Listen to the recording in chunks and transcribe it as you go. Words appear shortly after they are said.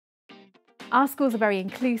Our school is a very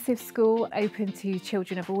inclusive school, open to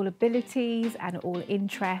children of all abilities and all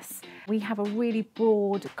interests. We have a really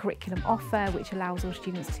broad curriculum offer which allows all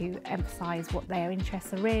students to emphasise what their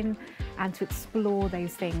interests are in and to explore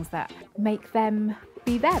those things that make them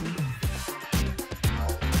be them.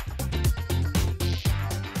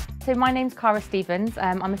 So my name's Cara Stevens,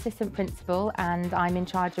 I'm Assistant Principal and I'm in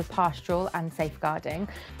charge of pastoral and safeguarding.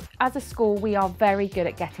 As a school, we are very good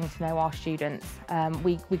at getting to know our students.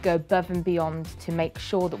 We go above and beyond to make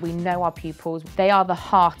sure that we know our pupils. They are the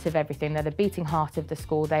heart of everything, they're the beating heart of the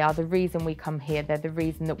school, they are the reason we come here, they're the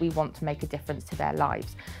reason that we want to make a difference to their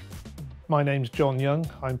lives. My name's John Young,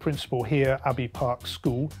 I'm Principal here at Abbey Park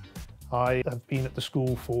School. I have been at the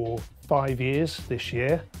school for 5 years this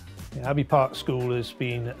year. Abbey Park School has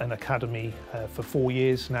been an academy for 4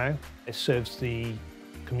 years now. It serves the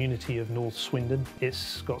community of North Swindon.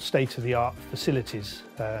 It's got state-of-the-art facilities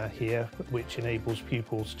here, which enables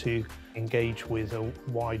pupils to engage with a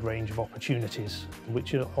wide range of opportunities,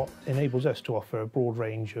 which enables us to offer a broad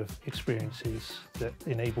range of experiences that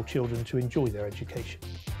enable children to enjoy their education.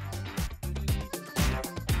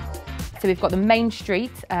 So we've got the main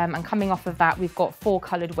street and coming off of that we've got 4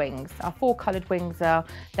 coloured wings. Our 4 coloured wings are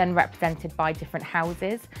then represented by different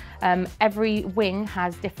houses. Every wing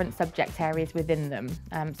has different subject areas within them.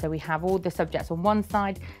 So we have all the subjects on one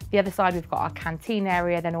side, the other side we've got our canteen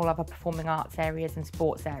area, then all of our performing arts areas and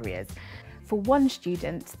sports areas. For one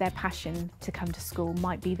student, their passion to come to school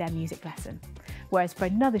might be their music lesson, whereas for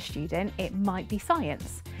another student, it might be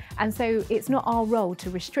science. And so it's not our role to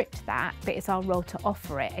restrict that, but it's our role to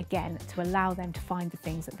offer it again, to allow them to find the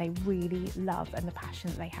things that they really love and the passion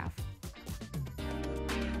that they have.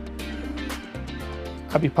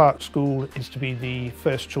 Abbey Park School is to be the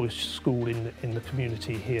first choice school in the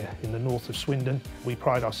community here in the north of Swindon. We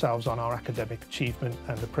pride ourselves on our academic achievement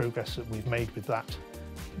and the progress that we've made with that.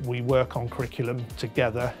 We work on curriculum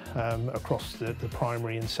together across the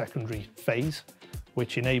primary and secondary phase,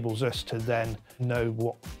 which enables us to then know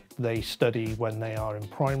what they study when they are in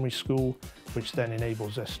primary school, which then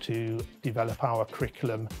enables us to develop our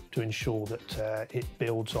curriculum to ensure that it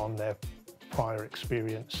builds on their prior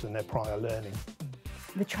experience and their prior learning.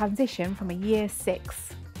 The transition from a year 6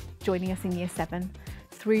 joining us in year 7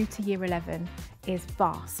 through to year 11 is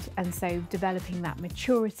vast, and so developing that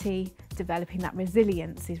maturity, developing that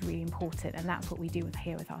resilience is really important, and that's what we do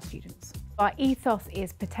here with our students. Our ethos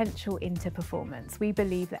is potential into performance. We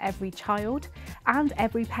believe that every child and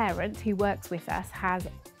every parent who works with us has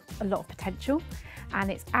a lot of potential,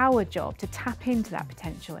 and it's our job to tap into that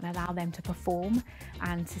potential and allow them to perform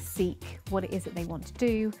and to seek what it is that they want to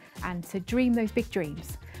do and to dream those big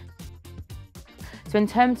dreams. So in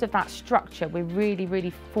terms of that structure, we're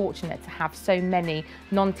really fortunate to have so many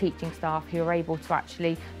non-teaching staff who are able to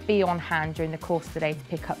actually be on hand during the course of the day to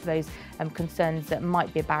pick up those concerns that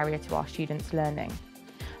might be a barrier to our students' learning.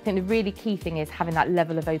 I think the really key thing is having that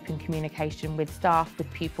level of open communication with staff,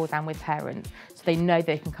 with pupils and with parents, so they know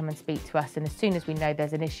they can come and speak to us, and as soon as we know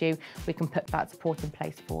there's an issue, we can put that support in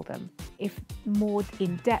place for them. If more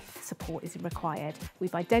in-depth support is required,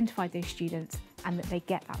 we've identified those students and that they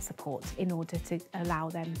get that support in order to allow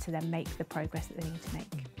them to then make the progress that they need to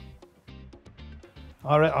make.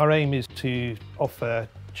 Our aim is to offer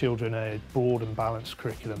children a broad and balanced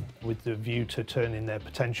curriculum with the view to turning their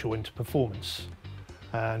potential into performance.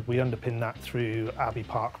 And we underpin that through Abbey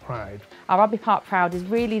Park PROUD. Our Abbey Park PROUD is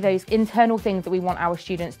really those internal things that we want our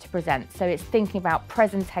students to present. So it's thinking about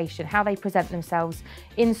presentation, how they present themselves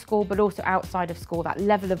in school but also outside of school, that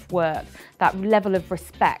level of work, that level of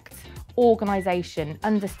respect, organisation,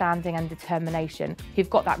 understanding and determination, who've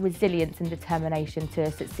got that resilience and determination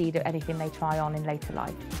to succeed at anything they try on in later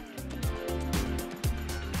life.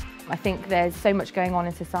 I think there's so much going on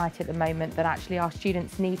in society at the moment that actually our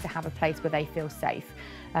students need to have a place where they feel safe.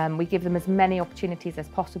 We give them as many opportunities as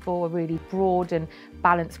possible, a really broad and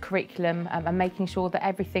balanced curriculum, and making sure that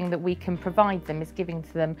everything that we can provide them is given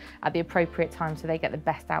to them at the appropriate time so they get the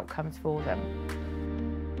best outcomes for them.